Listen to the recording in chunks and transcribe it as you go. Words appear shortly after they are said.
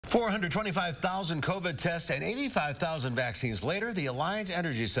425,000 COVID tests and 85,000 vaccines later, the Alliant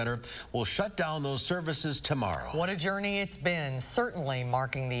Energy Center will shut down those services tomorrow. What a journey it's been, certainly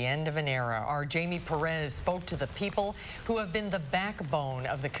marking the end of an era. Our Jamie Perez spoke to the people who have been the backbone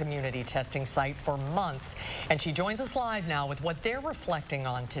of the community testing site for months. And she joins us live now with what they're reflecting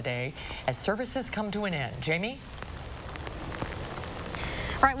on today as services come to an end. Jamie?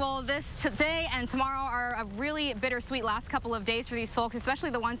 Right, well, this today and tomorrow are a really bittersweet last couple of days for these folks, especially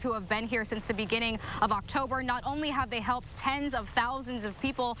the ones who have been here since the beginning of October. Not only have they helped tens of thousands of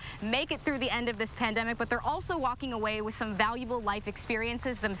people make it through the end of this pandemic, but they're also walking away with some valuable life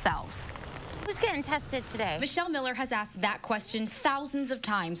experiences themselves. Who's getting tested today? Michelle Miller has asked that question thousands of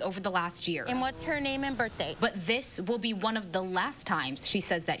times over the last year. And what's her name and birthday? But this will be one of the last times she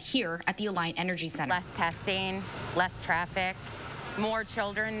says that here at the Alliant Energy Center. Less testing, less traffic. More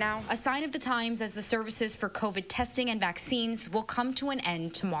children now. A sign of the times as the services for COVID testing and vaccines will come to an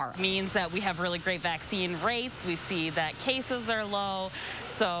end tomorrow. It means that we have really great vaccine rates. We see that cases are low.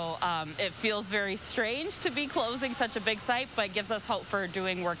 So it feels very strange to be closing such a big site, but gives us hope for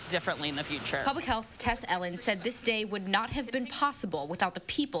doing work differently in the future. Public Health's Tess Ellen said this day would not have been possible without the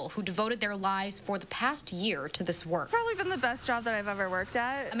people who devoted their lives for the past year to this work. Probably been the best job that I've ever worked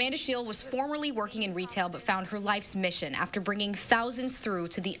at. Amanda Scheel was formerly working in retail but found her life's mission after bringing thousands through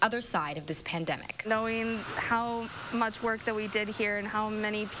to the other side of this pandemic. Knowing how much work that we did here and how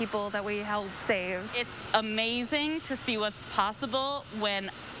many people that we helped save. It's amazing to see what's possible when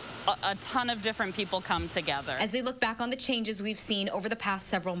a ton of different people come together. As they look back on the changes we've seen over the past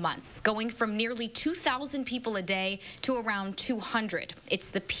several months, going from nearly 2,000 people a day to around 200. It's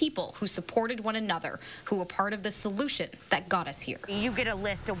the people who supported one another who were part of the solution that got us here. You get a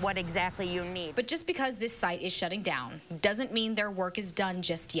list of what exactly you need. But just because this site is shutting down doesn't mean their work is done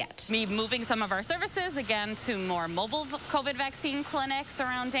just yet. Me moving some of our services again to more mobile COVID vaccine clinics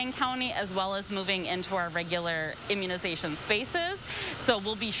around Dane County, as well as moving into our regular immunization spaces. So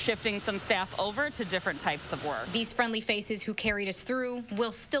we'll be shifting some staff over to different types of work. These friendly faces who carried us through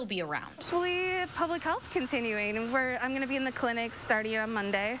will still be around. Hopefully public health continuing. I'm going to be in the clinic starting on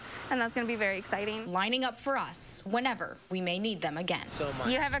Monday, and that's going to be very exciting. Lining up for us whenever we may need them again.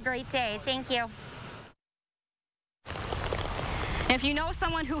 You have a great day. Thank you. If you know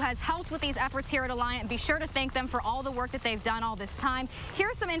someone who has helped with these efforts here at Alliant, be sure to thank them for all the work that they've done all this time.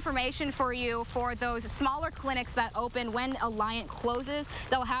 Here's some information for you for those smaller clinics that open when Alliant closes.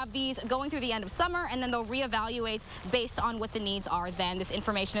 They'll have these going through the end of summer, and then they'll reevaluate based on what the needs are then. This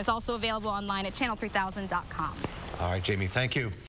information is also available online at channel3000.com. All right, Jamie, thank you.